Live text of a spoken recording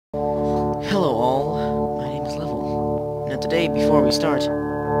Hello all, my name is Level. Now today, before we start,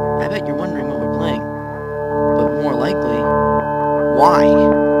 I bet you're wondering what we're playing. But more likely, why?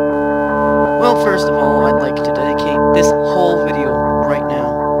 Well, first of all, I'd like to dedicate this whole video right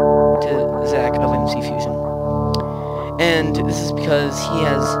now to Zach of MC Fusion. And this is because he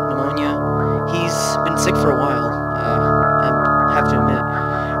has pneumonia. He's been sick for a while, I have to admit.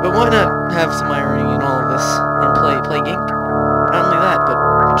 But why not have some irony in all of this and play Gink? Not only that, but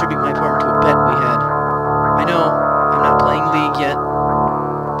contribute my part to a bet we had. I know I'm not playing League yet,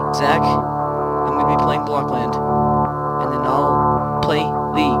 but Zach, I'm going to be playing Blockland, and then I'll play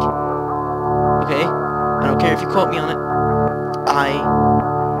League. Okay? I don't care if you quote me on it. I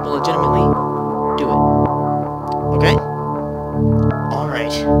will legitimately do it. Okay?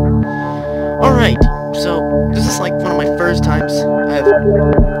 Alright. Alright, so this is like one of my first times I've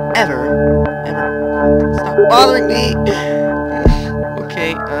ever... Stop bothering me!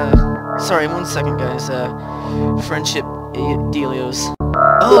 Okay, sorry, 1 second, guys. Friendship dealios.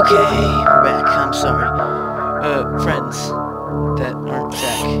 Okay, we're back. I'm sorry. Friends that aren't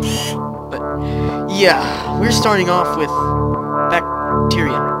Zach. But, yeah, we're starting off with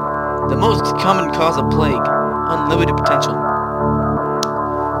bacteria. The most common cause of plague. Unlimited potential.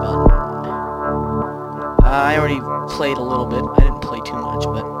 I already played a little bit. I didn't play too much,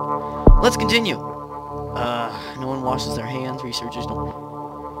 but let's continue. No one washes their hands. Researchers don't.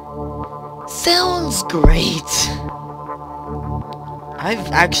 Sounds great.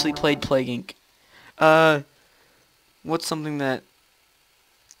 I've actually played Plague Inc. What's something that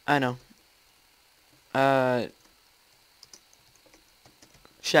I know?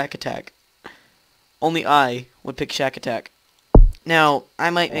 Shack Attack. Only I would pick Shack Attack. Now, I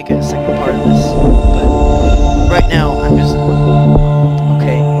might make a second part of this, but right now I'm just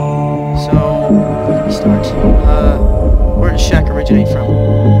okay. So where do we start? Where does Shack originate from?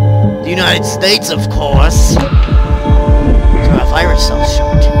 The United States, of course. Coronavirus cell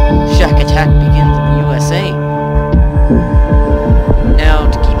short. Shack Attack begins in the USA. Now,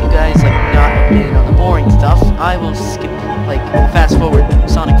 to keep you guys like not updated on the boring stuff, I will skip like fast forward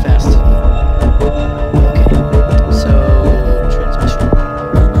Sonic Fast. Okay. So transmission.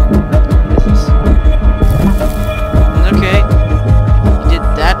 Business. Okay. You did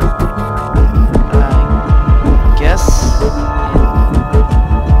that. I guess.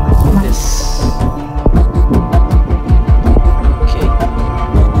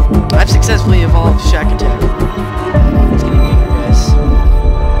 Successfully evolved Shack Attack. It's getting bigger, guys.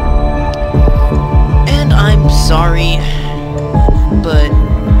 And I'm sorry, but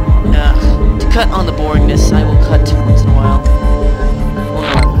to cut on the boringness, I will cut once in a while. Well,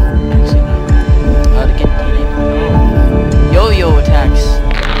 no, actually not. To get the yo-yo attacks.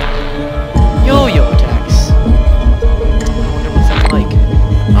 Yo-yo attacks. I wonder what's that like.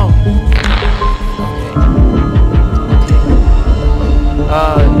 Oh.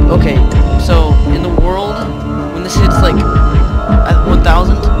 Okay. So, in the world, when this hits, like, at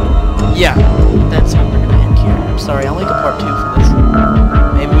 1,000, yeah, that's when we're gonna end here. I'm sorry, I'll make a part 2 for this.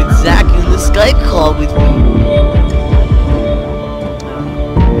 Maybe with Zach in the Skype call with me.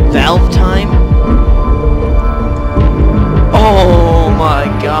 Valve time? Oh my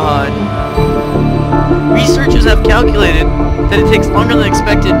god. Researchers have calculated that it takes longer than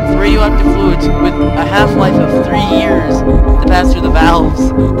expected for radioactive fluids with a half-life of 3 years to pass through the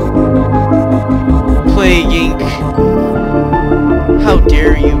valves. Plague Inc. How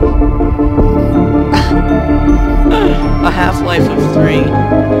dare you? A half-life of 3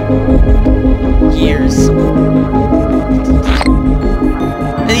 years.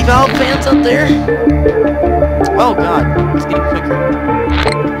 Any Valve fans out there? Oh god, it's getting quicker.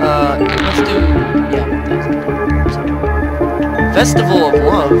 Let's do... yeah, Festival of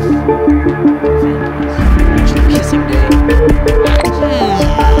Love. Kissing Day.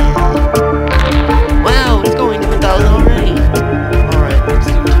 Wow, it's going to 1,000 already. Alright, let's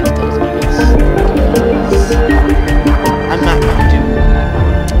do 10,000, I guess. I'm not going to do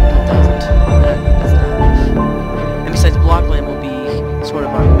 1,000. That's not enough. And besides, Blockland will be sort of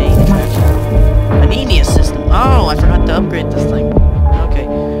our main attraction. Anemia system. Oh, I forgot to upgrade this thing. Okay.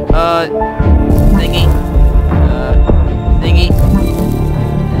 Thingy. Thingy.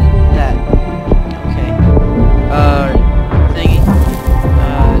 That. Okay. Thingy.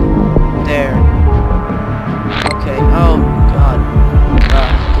 There. Okay. Oh, God.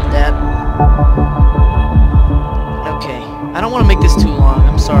 Get that. Okay. I don't want to make this too long.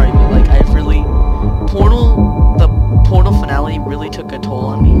 I'm sorry, but, like, I've really... the Portal finale really took a toll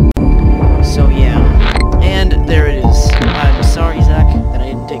on me. So, yeah. And there it is. I'm sorry, Zach, that I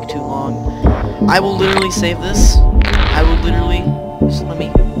didn't take too long. I will literally save this. I will literally... Just let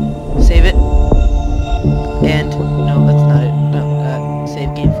me... Save it. And no, that's not it. No,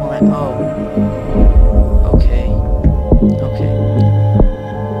 save game format. Oh. Okay. Okay.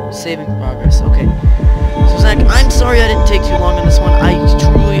 Saving progress. Okay. So Zach, I'm sorry I didn't take too long on this one. I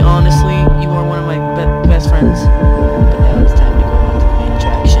truly, honestly, you are one of my best friends. But now it's time to go on to the main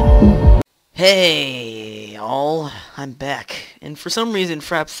attraction. Hey, all. I'm back. And for some reason,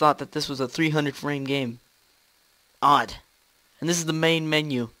 Fraps thought that this was a 300 frame game. Odd. And this is the main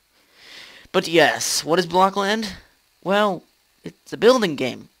menu. But yes, what is Blockland? Well, it's a building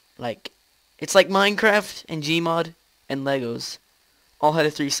game. It's like Minecraft and Gmod and Legos. All had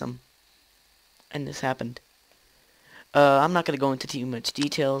a threesome. And this happened. I'm not gonna go into too much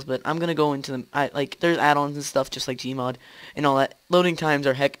details, but I'm gonna go into them. There's add-ons and stuff just like Gmod and all that. Loading times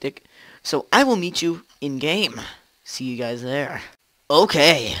are hectic. So I will meet you in game. See you guys there.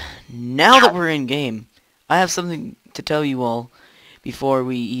 Okay, now that we're in game, I have something to tell you all before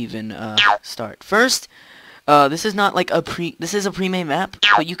we even start. First, this is not like this is a pre-made map,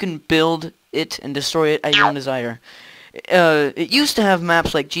 but you can build it and destroy it at your own desire. It used to have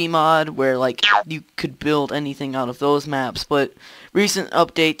maps like Gmod where you could build anything out of those maps, but recent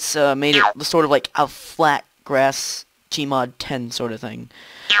updates made it sort of like a flat grass Gmod 10 sort of thing.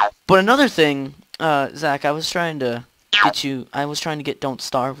 But another thing, Zach, I was trying to get Don't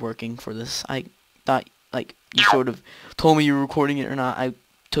Starve working for this. I thought you sort of told me you were recording it or not. I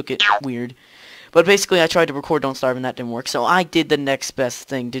took it weird. But basically I tried to record Don't Starve and that didn't work, so I did the next best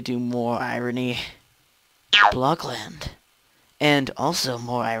thing to do more irony. Blockland. And also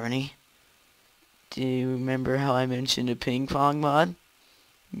more irony. Do you remember how I mentioned a ping pong mod?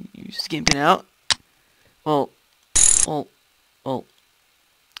 You skimping out? Well,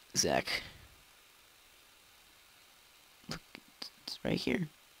 Zach. Look, it's right here.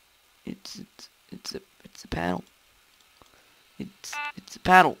 It's a paddle. It's a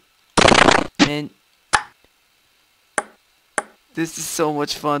paddle. And this is so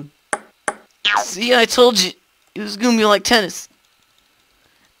much fun. See, I told you it was gonna be like tennis.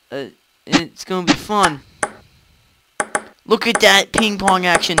 It's gonna be fun. Look at that ping pong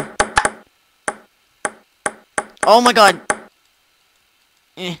action. Oh my god.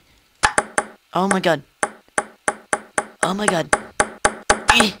 Oh my god. Oh my god.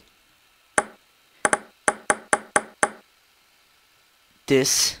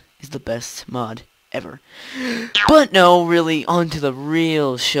 This is the best mod ever. But no, really, on to the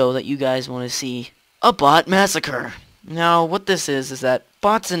real show that you guys want to see. A bot massacre. Now, what this is that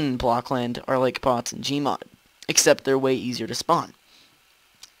bots in Blockland are like bots in Gmod, except they're way easier to spawn.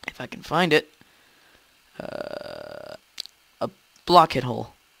 If I can find it. A blockhead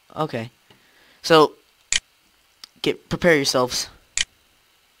hole. Okay. So, prepare yourselves.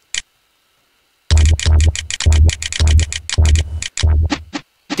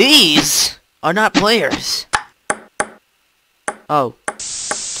 These are not players. Oh.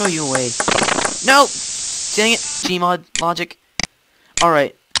 Throw you away. Nope! Dang it. Gmod logic.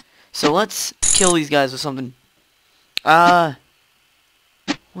 Alright. So let's kill these guys with something.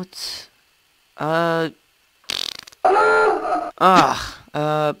 What's...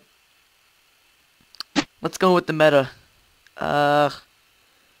 let's go with the meta. How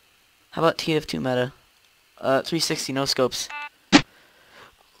about TF2 meta? 360 no scopes.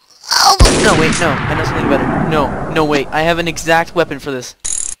 Oh, no, wait, no. I know something better. No, wait. I have an exact weapon for this.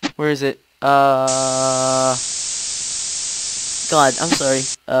 Where is it? God, I'm sorry.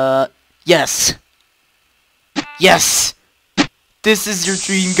 Yes. Yes! This is your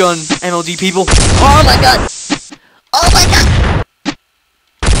dream gun, MLG people. Oh my god! Oh my god!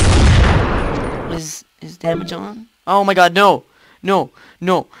 Is damage on? Oh my god, no! No.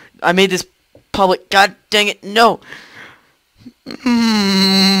 I made this public. God dang it, no!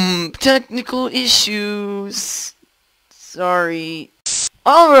 Technical issues. Sorry.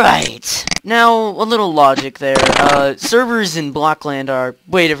 Alright. Now, a little logic there. Servers in Blockland are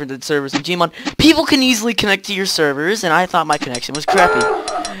way different than servers in Gmod. People can easily connect to your servers, and I thought my connection was crappy.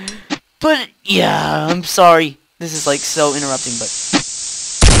 But, yeah, I'm sorry. This is, so interrupting, but...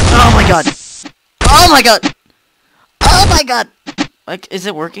 Oh my god! Oh my god! Oh my god! Is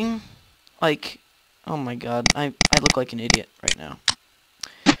it working? Oh my god, I look like an idiot right now.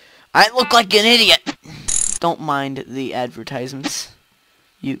 I look like an idiot! Don't mind the advertisements.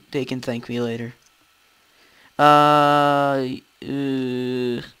 They can thank me later. How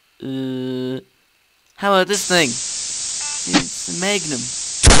about this thing? It's a Magnum.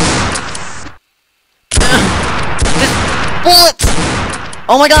 Bullets!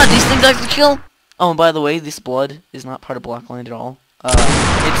 Oh my god, these things actually kill? Oh, and by the way, this blood is not part of Blockland at all.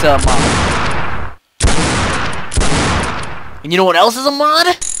 It's a mod. And you know what else is a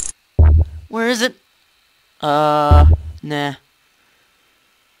mod? Where is it? Nah.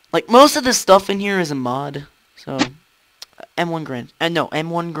 Like, most of the stuff in here is a mod, so... M1 Grand. No,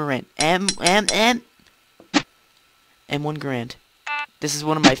 M1 Grand. M1 Grand. This is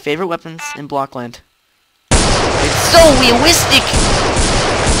one of my favorite weapons in Blockland. It's so realistic!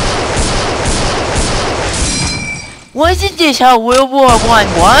 Wasn't this how World War I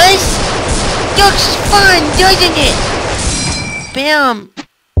was? Looks fun, doesn't it? Bam!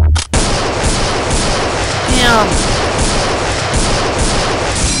 Bam!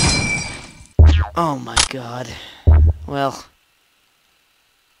 Oh my god. Well,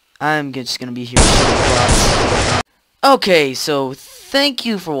 I'm just gonna be here shooting blocks. Okay, so thank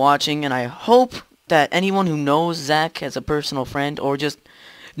you for watching, and I hope that anyone who knows Zach as a personal friend, or just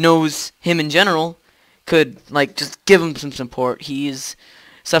knows him in general, could, like, just give him some support. He is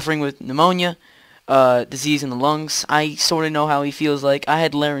suffering with pneumonia, disease in the lungs. I sort of know how he feels like. I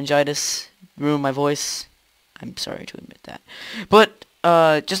had laryngitis, ruined my voice. I'm sorry to admit that. But,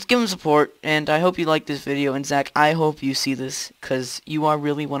 just give him support, and I hope you like this video, and Zach, I hope you see this, because you are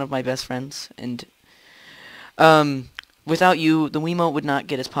really one of my best friends, and, without you, the Wiimote would not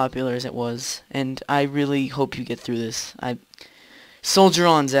get as popular as it was, and I really hope you get through this. Soldier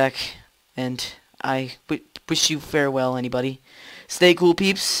on, Zach, and I wish you farewell, anybody. Stay cool,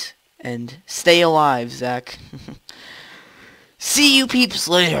 peeps, and stay alive, Zach. See you peeps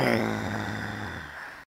later.